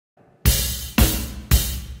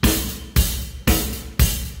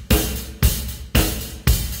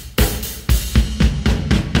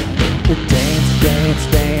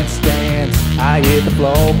I hit the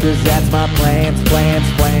floor, cause that's my plans.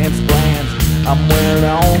 I'm wearing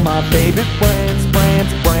all my favorite brands.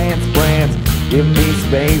 Give me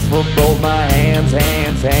space for both my hands.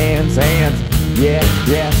 Yeah,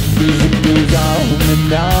 music goes on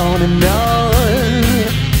and on and on.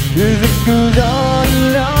 Music goes on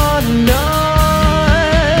and on and on.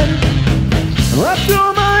 I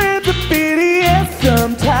throw my hands up in the air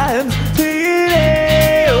sometimes.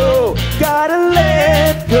 Today, oh, gotta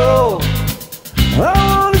let go. I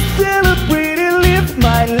wanna celebrate and live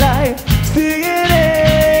my life. Singing,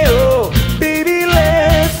 hey, oh, baby,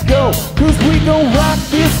 let's go. Cause we gon' rock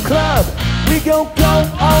this club. We gon' go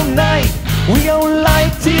all night. We gon'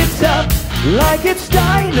 light it up like it's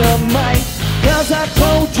dynamite. Cause I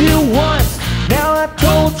told you once, now I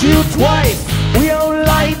told you twice. We gon'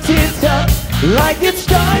 light it up like it's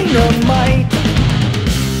dynamite.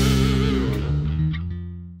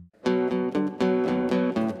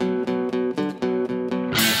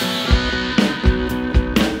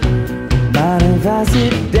 Mind if I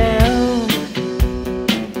sit down?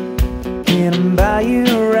 Can I buy you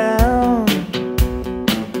around?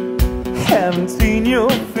 Haven't seen your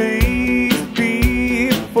face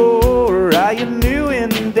before. Are you new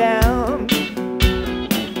and down?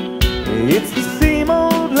 It's the same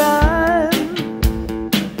old line.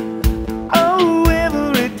 Oh,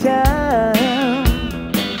 every time.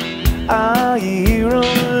 Are you here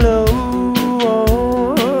alone?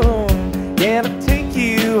 Can I take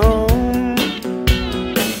you home?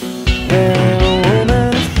 There are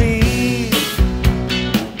women feet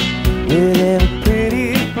with every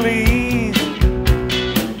pretty please.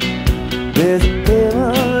 There's a pair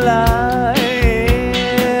of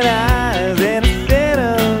lying eyes and a set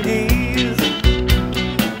of keys.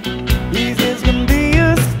 He says, "Gonna be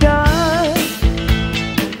a star."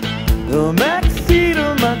 The backseat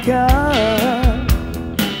of my car.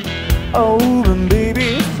 Oh, and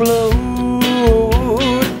baby, slow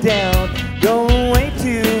down. Don't wait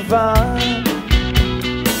too far.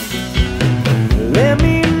 Let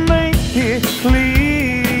me make it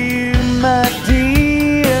clear, my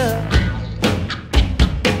dear.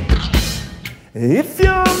 If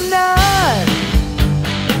you're not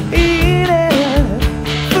in it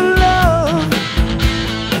for love,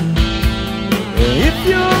 if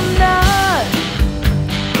you're not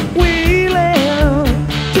willing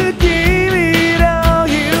to give it all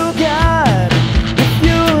you got, if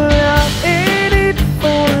you're not in it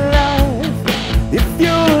for life, if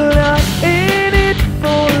you're not in it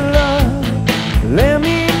for love, let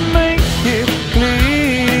me make it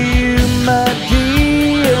clear, my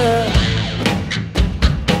dear.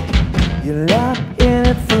 You're not in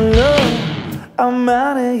it for love, I'm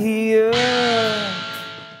out of here.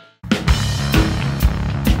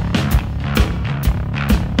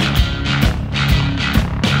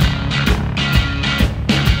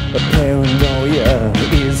 Paranoia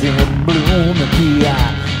is in bloom. The PI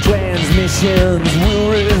transmissions will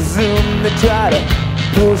resume. They try to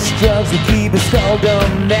push drugs to keep us all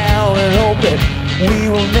dumb down and hope that we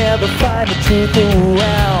will never find the truth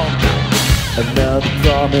around. Another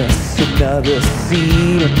promise, another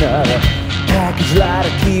seed, another package lie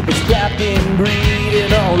to keep us trapped in greed.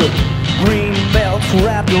 And all the green belts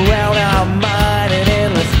wrapped around our mind, and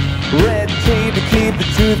endless red tape to keep the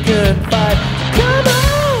truth confined. Come on!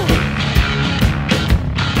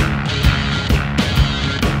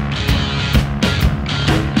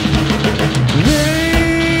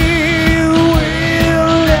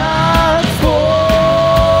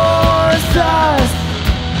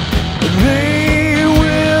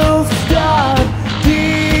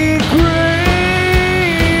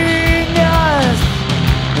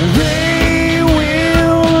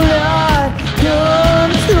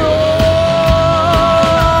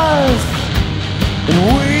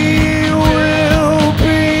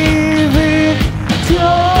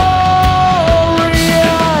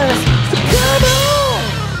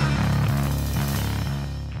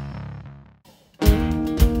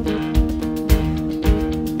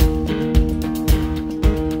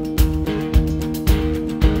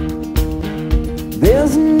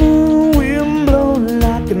 There's a new wind blowing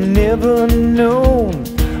like I've never known.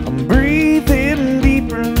 I'm breathing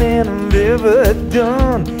deeper than I've ever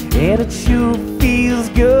done, and it sure feels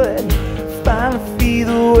good. Finally feel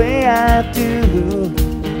the way I do.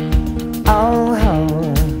 Oh,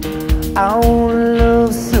 I wanna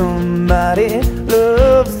love somebody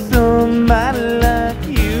like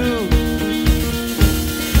you.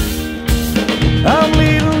 I'm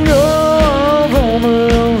letting go of all my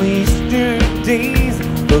lonely days,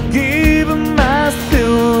 forgiving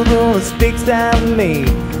myself the mistakes I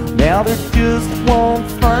made. Now there's just one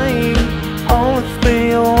thing, only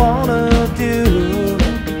thing I wanna do.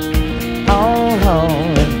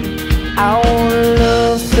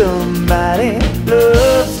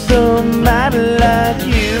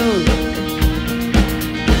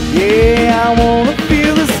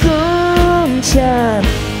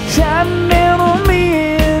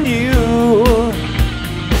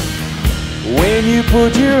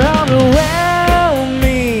 put your arms around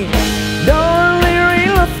me. Darling,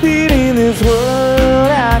 real nothing in this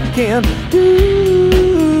world I can do.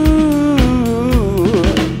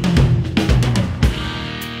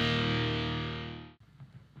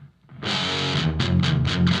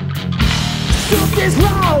 Something's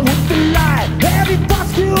wrong with the light. Heavy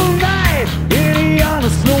thoughts tonight. Any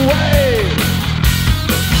honest no way.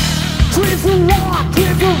 Trees will walk,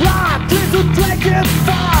 trees will rock, trees will take it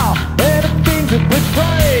far. And the things that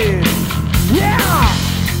betray. Yeah.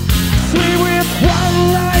 Sleep with one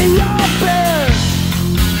eye open.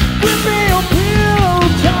 With me a pillow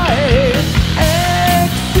tight.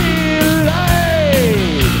 Exilate.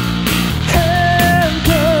 And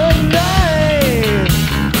tonight,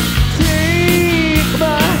 take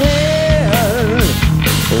my hand.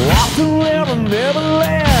 Walk to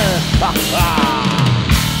Neverland. Ha ha.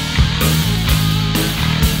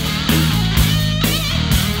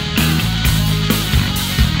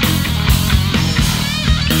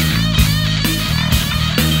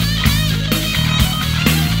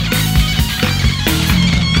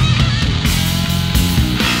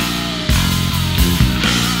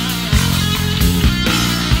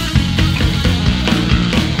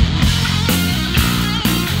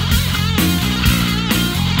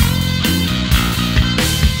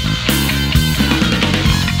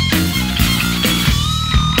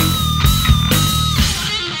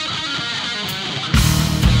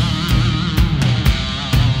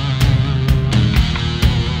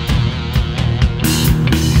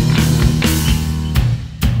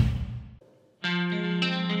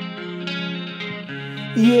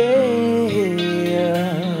 Yeah,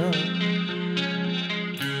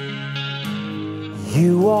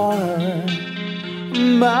 you are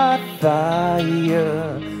my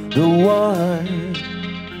fire, the one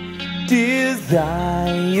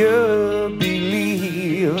desire,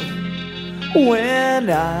 believe when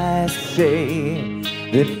I say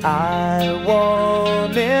that I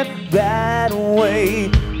want it that way.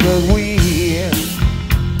 'Cause we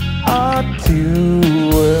are two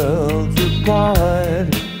worlds apart,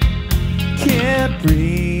 can't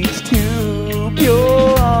reach to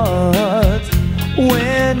pure hearts.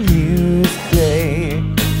 When you say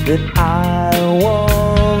that I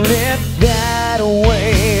want it that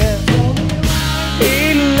way,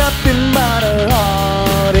 ain't nothing but a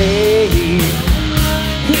heartache,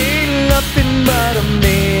 ain't nothing but a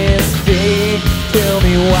mistake. Tell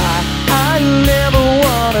me why I never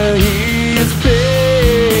wanna hear you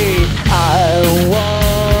say I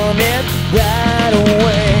want it that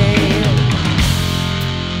way.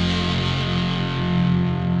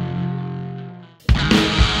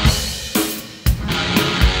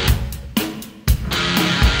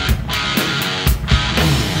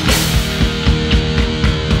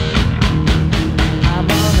 I'm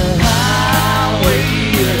on the highway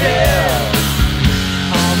to hell,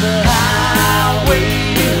 on the highway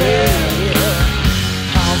to hell,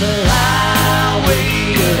 on the highway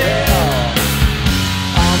to hell,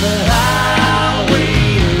 on the highway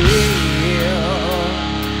to hell.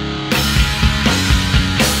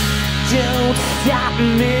 Don't stop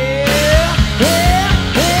me.